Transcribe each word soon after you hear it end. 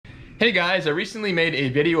Hey guys, I recently made a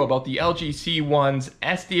video about the LG C1's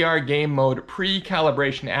SDR game mode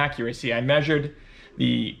pre-calibration accuracy. I measured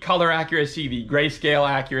the color accuracy, the grayscale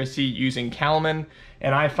accuracy using Kalman,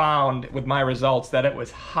 and I found with my results that it was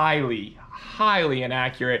highly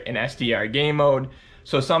inaccurate in SDR game mode.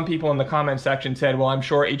 So some people in the comment section said, well, I'm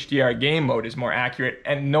sure HDR game mode is more accurate,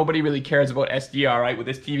 and nobody really cares about SDR, right? With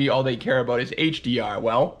this TV, all they care about is HDR.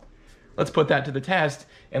 Well, let's put that to the test,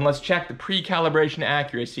 and let's check the pre-calibration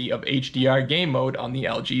accuracy of HDR game mode on the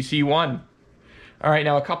LG C1. Alright,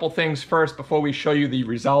 now a couple things first before we show you the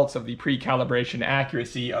results of the pre-calibration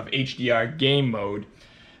accuracy of HDR game mode.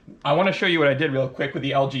 I want to show you what I did real quick with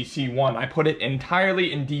the LG C1. I put it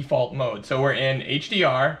entirely in default mode. So we're in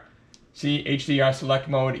HDR, see HDR select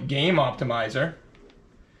mode game optimizer.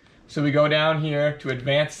 So we go down here to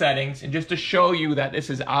advanced settings, and just to show you that this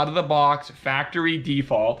is out of the box factory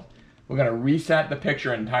default, we're going to reset the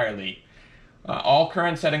picture entirely. All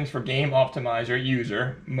current settings for game optimizer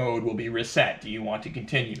user mode will be reset. Do you want to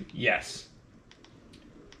continue? Yes.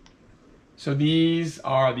 So these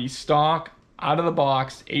are the stock out of the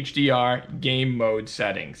box HDR game mode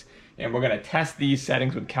settings. And we're going to test these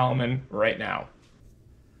settings with Kalman right now.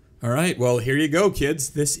 All right, well, here you go, kids.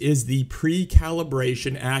 This is the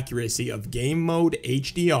pre-calibration accuracy of game mode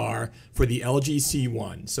HDR for the LG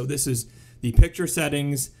C1. So this is the picture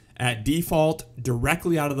settings at default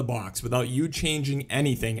directly out of the box without you changing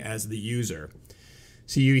anything as the user.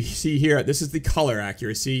 So you see here, this is the color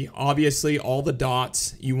accuracy. Obviously, all the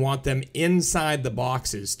dots, you want them inside the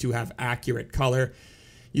boxes to have accurate color.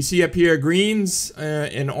 You see up here, greens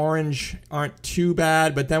and orange aren't too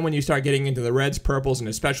bad, but then when you start getting into the reds, purples, and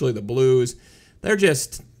especially the blues, they're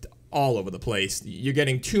just all over the place. You're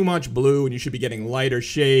getting too much blue, and you should be getting lighter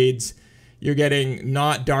shades. You're getting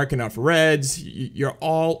not dark enough reds. You're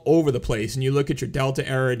all over the place. And you look at your delta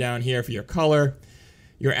error down here for your color.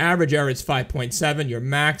 Your average error is 5.7. Your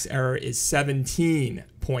max error is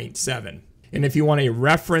 17.7. And if you want a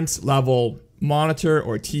reference level monitor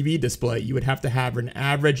or TV display, you would have to have an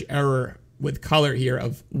average error with color here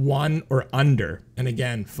of 1 or under. And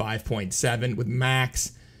again, 5.7 with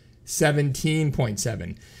max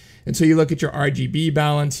 17.7. And so you look at your RGB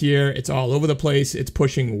balance here, it's all over the place. It's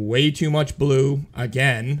pushing way too much blue,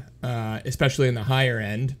 again, especially in the higher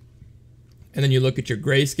end. And then you look at your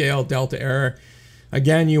grayscale delta error.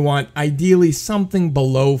 Again, you want ideally something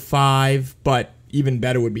below 5, but even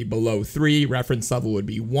better would be below 3. Reference level would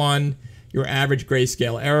be 1. Your average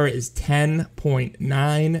grayscale error is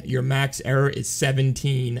 10.9. Your max error is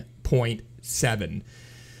 17.7.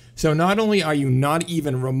 So not only are you not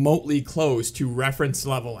even remotely close to reference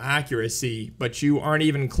level accuracy, but you aren't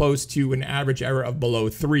even close to an average error of below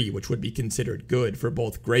 3, which would be considered good for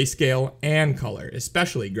both grayscale and color,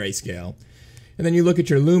 especially grayscale. And then you look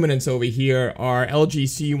at your luminance over here. Our LG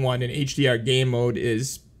C1 in HDR game mode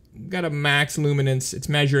is got a max luminance. It's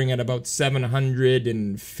measuring at about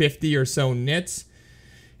 750 or so nits.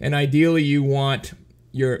 And ideally you want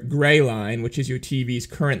your gray line, which is your TV's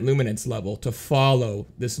current luminance level, to follow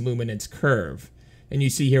this luminance curve. And you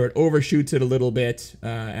see here it overshoots it a little bit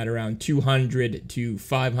at around 200 to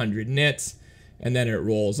 500 nits, and then it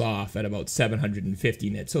rolls off at about 750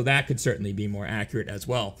 nits. So that could certainly be more accurate as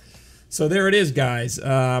well. So there it is, guys.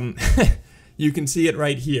 You can see it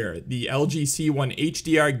right here. The LG C1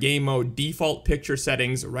 HDR game mode default picture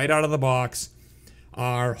settings right out of the box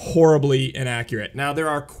are horribly inaccurate. Now, there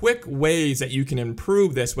are quick ways that you can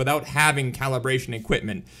improve this without having calibration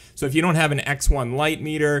equipment. So if you don't have an X1 light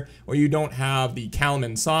meter or you don't have the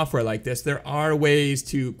Kalman software like this, there are ways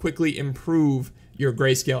to quickly improve your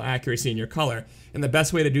grayscale accuracy and your color. And the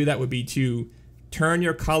best way to do that would be to turn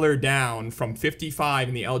your color down from 55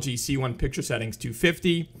 in the LG C1 picture settings to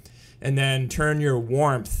 50, and then turn your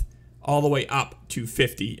warmth all the way up to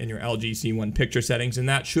 50 in your LG C1 picture settings, and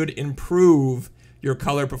that should improve your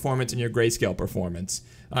color performance and your grayscale performance.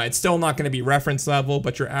 It's still not going to be reference level,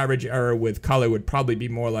 but your average error with color would probably be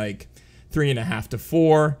more like 3.5 to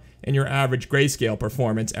 4, and your average grayscale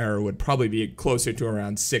performance error would probably be closer to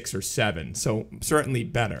around 6 or 7, so certainly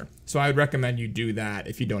better. So I would recommend you do that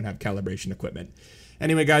if you don't have calibration equipment.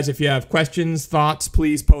 Anyway, guys, if you have questions, thoughts,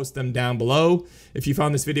 please post them down below. If you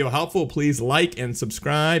found this video helpful, please like and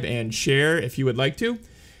subscribe and share if you would like to.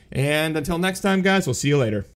 And until next time, guys, we'll see you later.